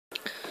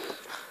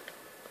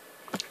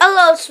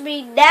tells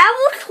me now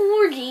look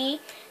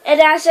horny,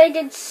 and as I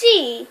can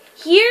see,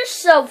 here's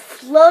some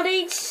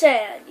floating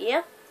sand.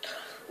 Yep.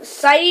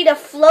 Sighting of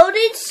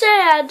floating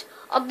sand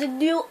on the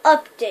new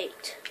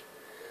update.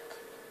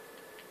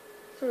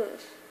 Okay,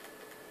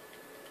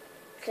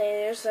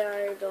 there's the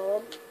iron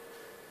golem.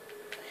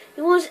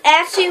 He was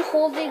actually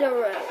holding a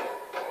rose.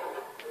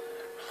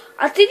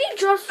 I think he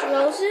drops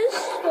roses.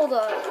 Hold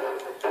on.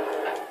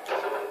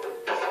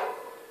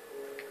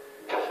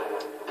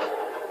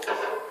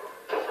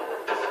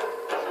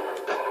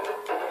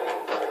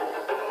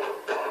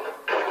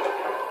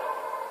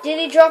 Did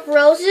he drop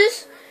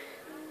roses?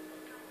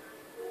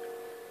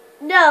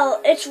 No,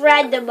 it's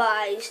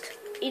randomized.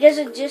 He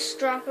doesn't just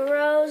drop a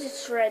rose,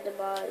 it's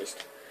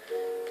randomized.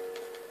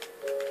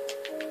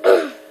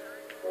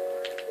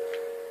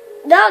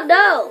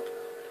 No.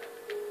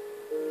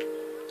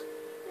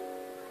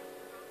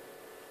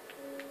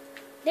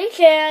 They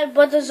can,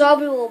 but the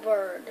zombie will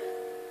burn.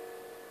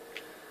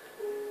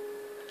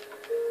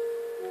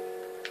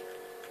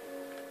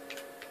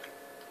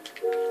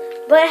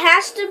 But it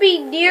has to be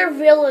near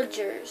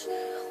villagers,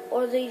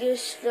 or they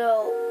just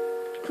go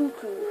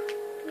cuckoo.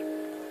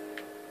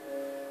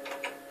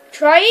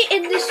 Try it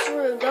in this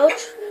room. Don't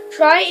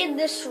try it in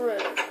this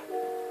room.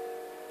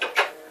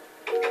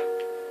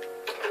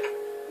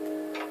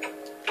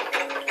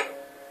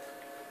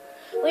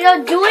 We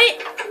don't do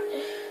it.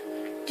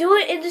 Do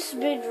it in this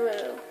big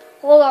room.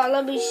 Hold on,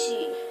 let me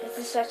see if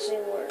this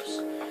actually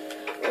works.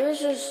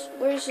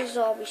 Where's the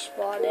zombie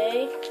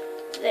spawning?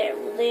 There,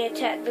 will they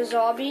attack the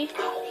zombie?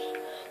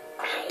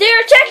 They're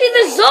attacking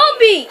the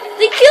zombie!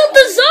 They killed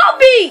the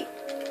zombie!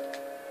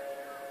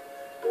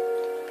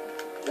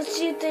 Let's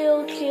see if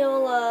they'll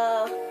kill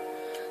that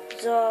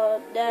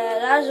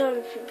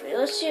zombie people.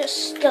 Let's see a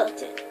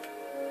skeleton.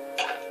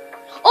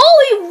 Oh,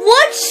 he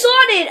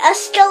one-shotted a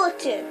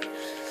skeleton.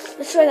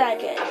 Let's try that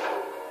again.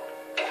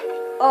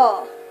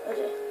 Oh,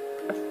 okay.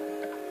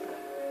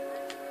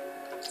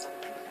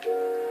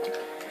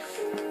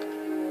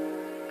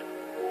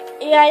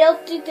 Yeah, I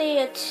don't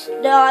think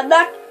no, I'm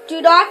not,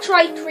 do not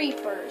try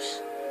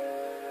creepers.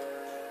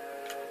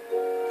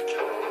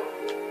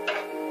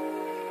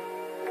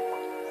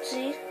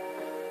 See?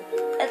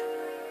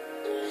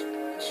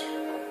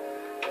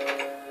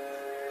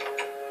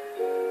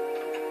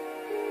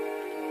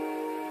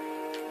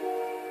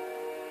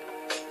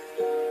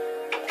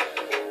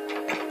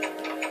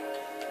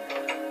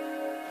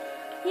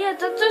 Yeah,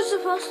 that there's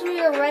supposed to be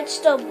a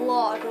redstone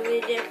block, but we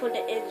didn't put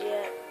it in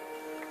yet.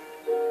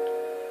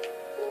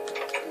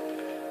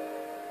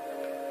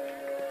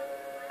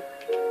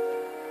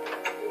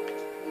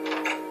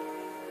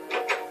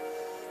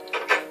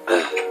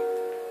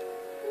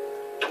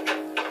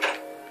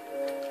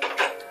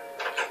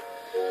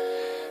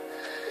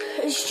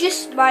 It's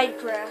just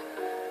Minecraft.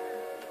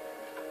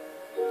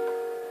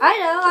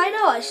 I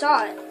know, I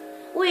saw it.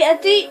 Wait, I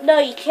think, no,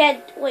 you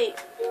can't, wait,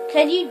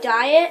 can you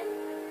dye it?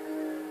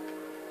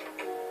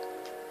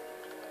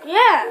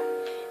 Yeah,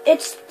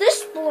 it's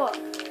this block.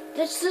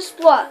 It's this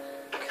block.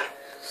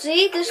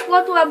 See, this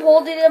block that I'm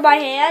holding in my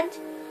hand?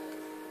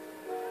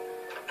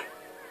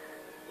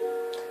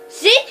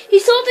 See,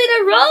 he's holding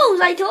a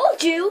rose, I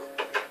told you.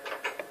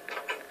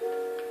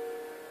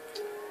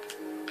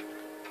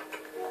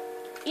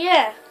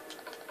 Yeah.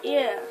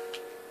 Yeah.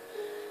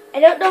 I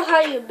don't know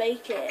how you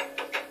make it.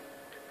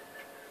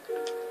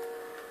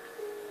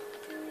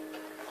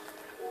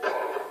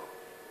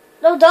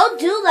 No, don't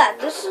do that.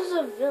 This is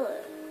a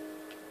villain.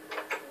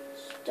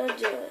 Don't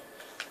do it.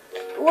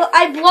 Well,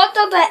 I blocked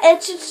out the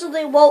entrance so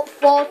they won't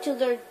fall to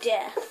their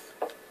death.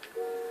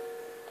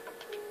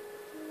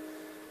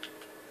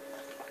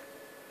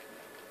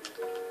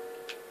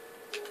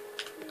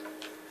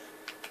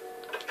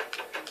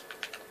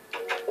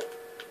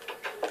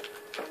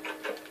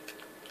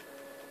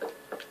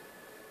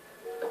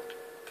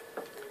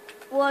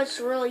 Well, it's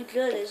really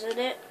good, isn't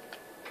it?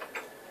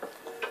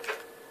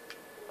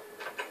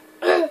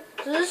 So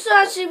this will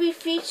actually be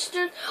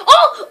featured.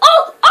 Oh!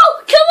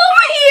 Come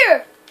over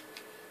here!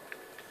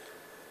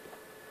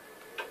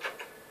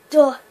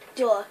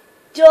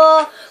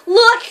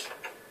 Look!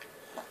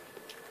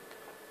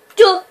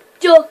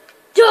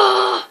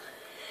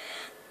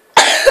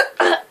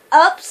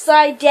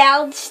 Upside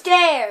down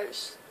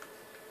stairs.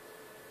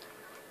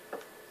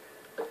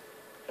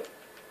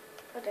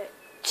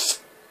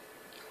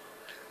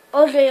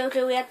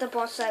 Okay, we have to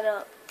boss that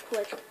up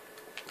quick.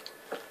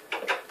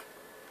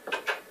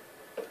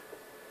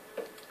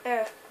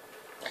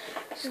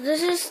 So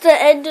this is the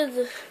end of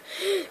the...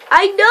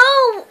 I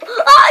know!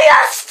 Oh,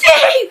 yeah,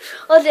 Steve!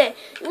 Okay,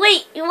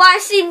 wait, you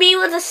want to see me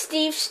with a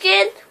Steve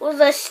skin?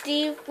 With a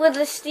Steve?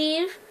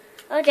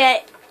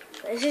 Okay,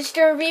 this is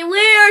gonna be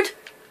weird.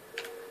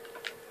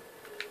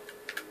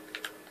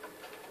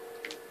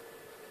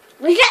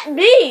 Look at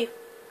me!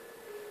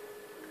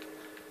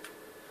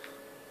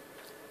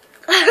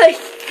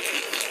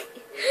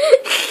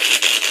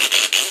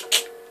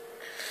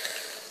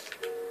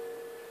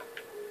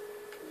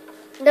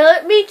 Now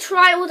let me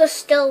try with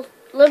a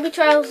Let me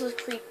try with a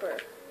creeper.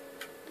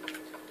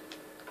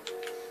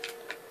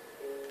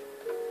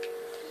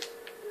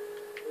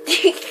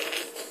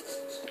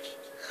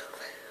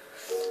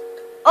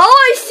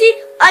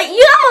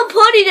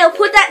 now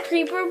put that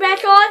creeper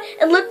back on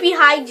and look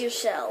behind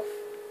yourself.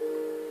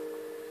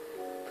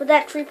 Put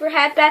that creeper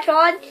hat back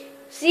on.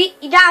 See,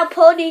 you got a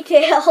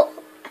ponytail.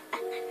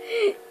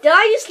 Did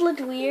I just look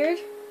weird?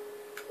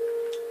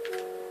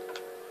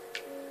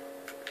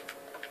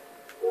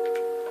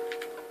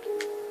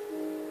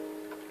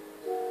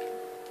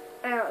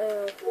 I don't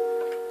know.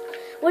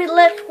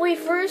 Wait,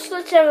 first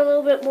let's have a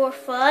little bit more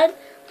fun.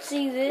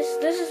 See this?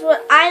 This is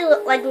what I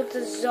look like with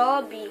the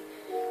zombie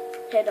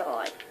head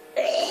on.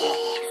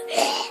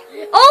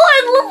 Oh,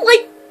 I look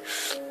like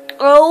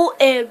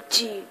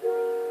OMG.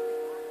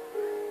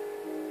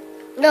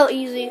 No,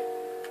 easy.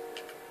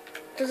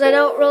 Because I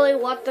don't really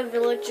want the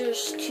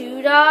villagers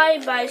to die,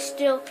 but I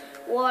still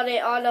want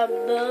it on a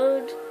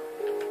mode.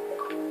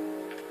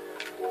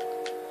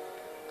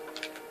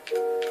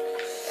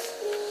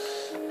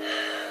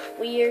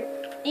 Weird.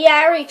 Yeah,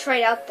 I already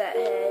tried out that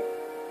head.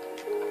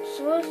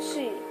 So let's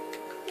see.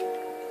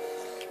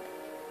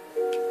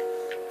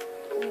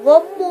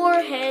 One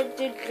more head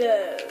to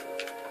go.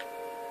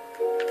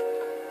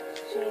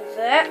 See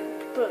that?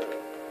 Boom.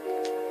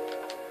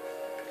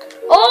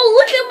 Oh,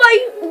 look at me.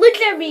 Look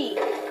at me.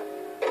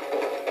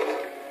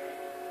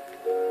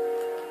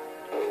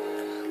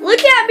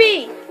 Look at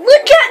me.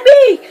 Look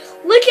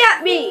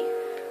at me.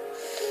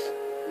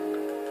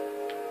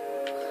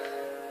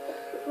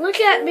 Look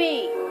at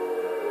me.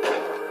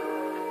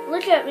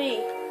 Look at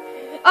me.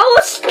 Oh,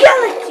 a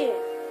skeleton.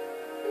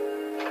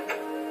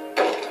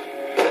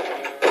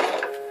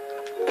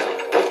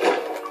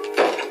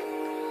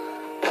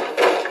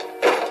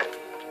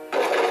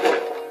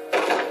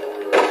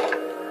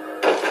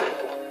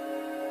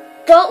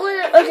 Don't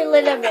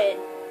let him in.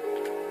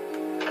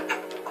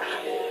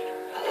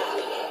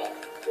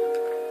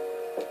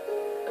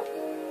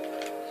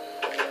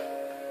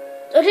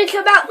 Okay,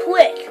 come out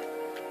quick.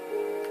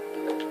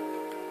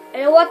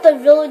 And I want the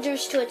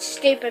villagers to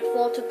escape and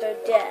fall to their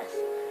death.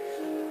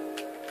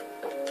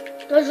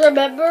 Because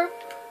remember,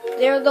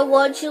 they're the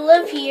ones who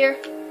live here.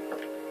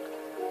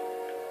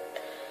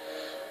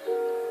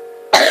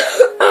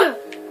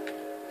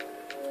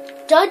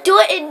 Don't do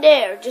it in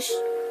there. Just...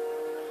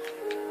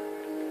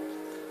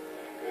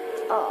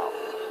 Oh.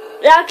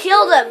 Now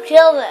kill them.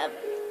 Kill them.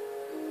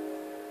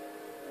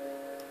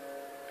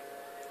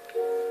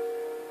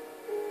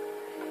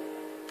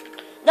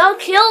 Now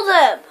kill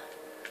them.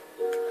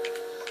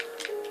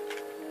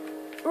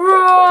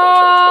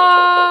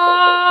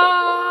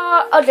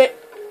 Okay,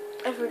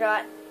 I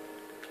forgot.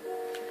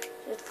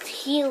 It's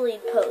healing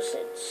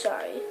potion,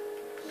 sorry.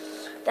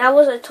 That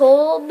was a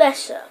total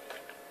mess up.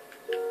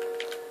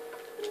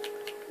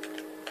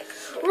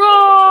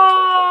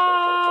 Roar!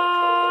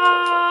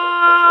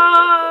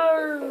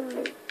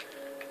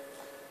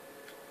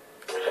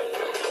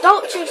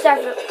 Don't chase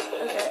after.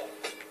 Okay.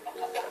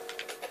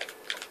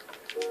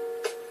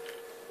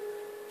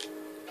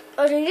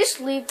 Okay, just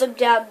leave them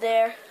down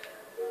there.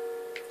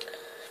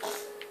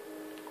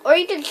 Or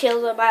you can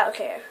kill them, I don't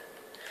care.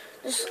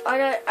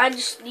 I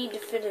just need to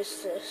finish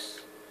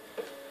this.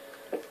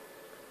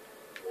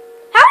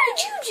 How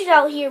did you get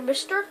out here,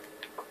 mister?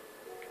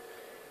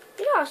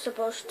 You're not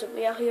supposed to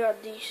be out here on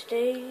these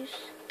days.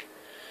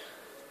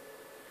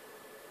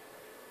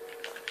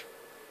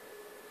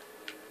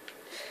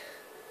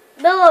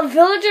 No, a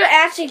villager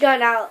actually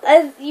got out.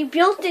 You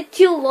built it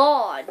too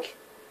long.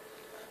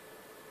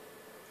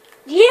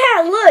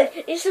 Yeah, look,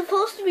 it's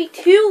supposed to be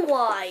too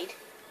wide.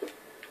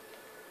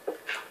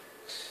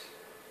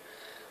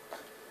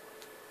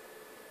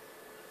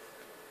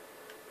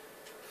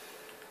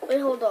 Wait,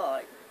 hold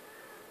on.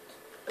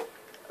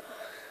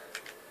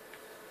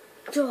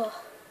 Duh.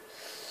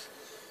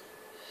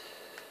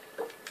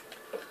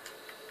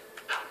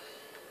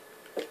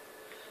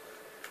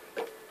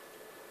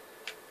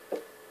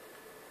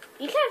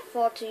 You can't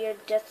fall to your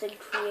death in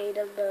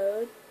creative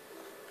mode.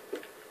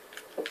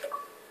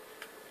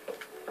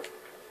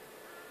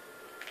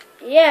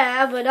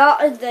 Yeah, but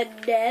not in the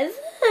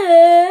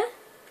nether.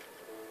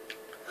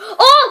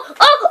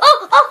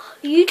 Oh!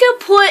 You can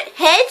put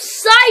head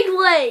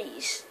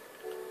sideways.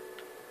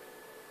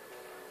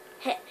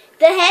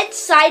 The head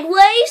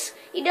sideways?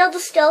 You know the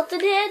skeleton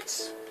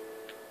heads?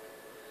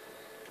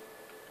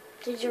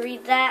 Did you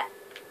read that?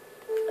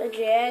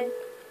 Again?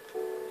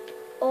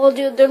 Oh,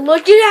 dude, they're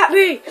looking at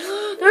me.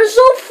 They're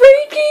so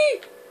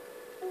freaky.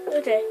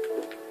 Okay.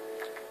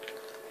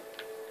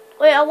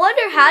 Wait, I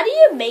wonder, how do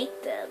you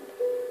make them?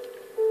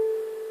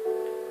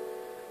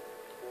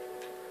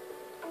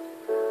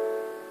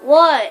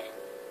 What?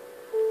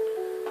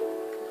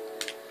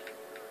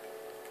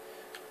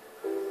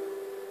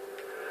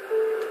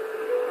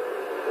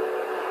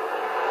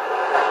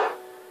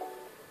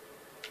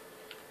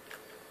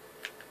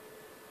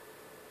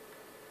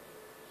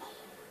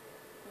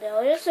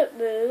 No, it doesn't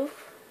move.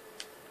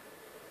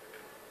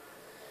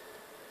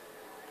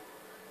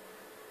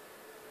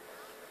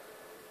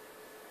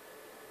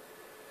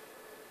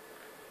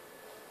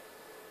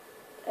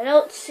 I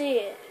don't see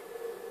it.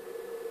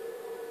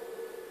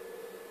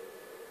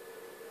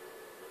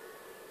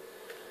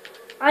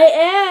 I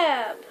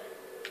am.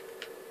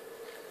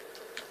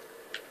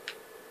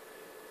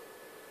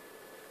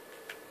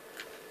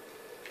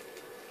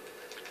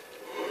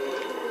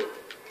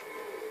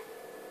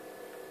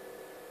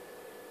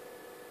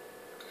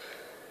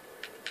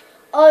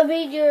 I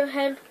mean your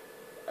head,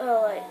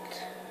 like.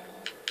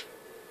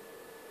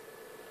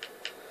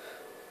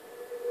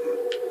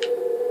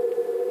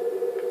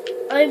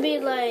 I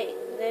mean like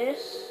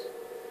this.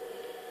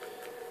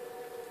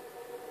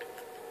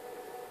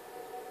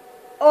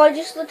 Oh, I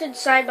just looked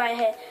inside my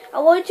head. I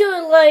went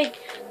to like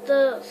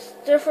the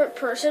different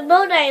person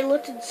mode and I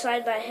looked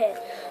inside my head.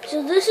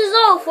 So this is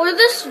all for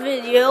this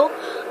video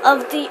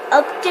of the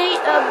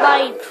update of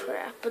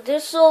Minecraft. But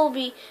this will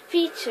be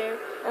featured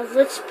of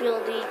Let's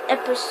Building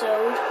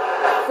episode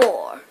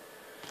 4.